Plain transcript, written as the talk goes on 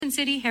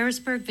Queen City,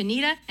 Harrisburg,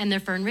 Veneta, and the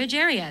Fern Ridge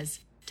areas.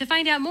 To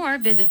find out more,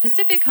 visit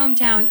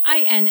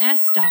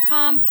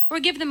PacificHometownINS.com or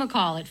give them a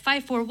call at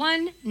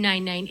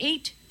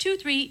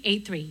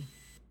 541-998-2383.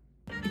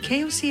 The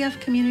KOCF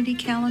Community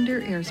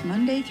Calendar airs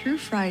Monday through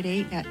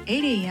Friday at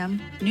 8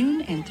 a.m.,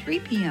 noon, and 3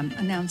 p.m.,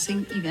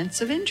 announcing events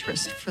of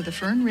interest for the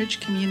Fern Ridge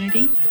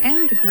community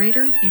and the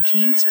greater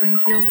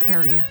Eugene-Springfield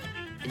area.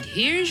 And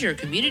here's your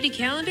community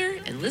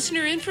calendar and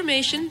listener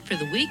information for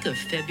the week of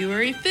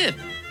February 5th.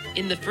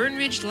 In the Fern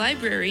Ridge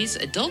Library's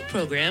adult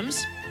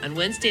programs, on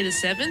Wednesday the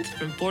 7th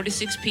from 4 to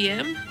 6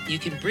 p.m., you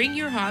can bring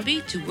your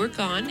hobby to work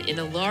on in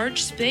a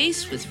large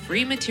space with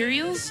free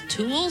materials,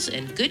 tools,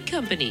 and good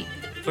company.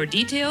 For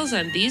details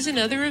on these and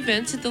other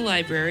events at the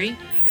library,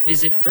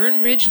 visit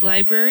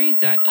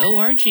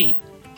fernridgelibrary.org.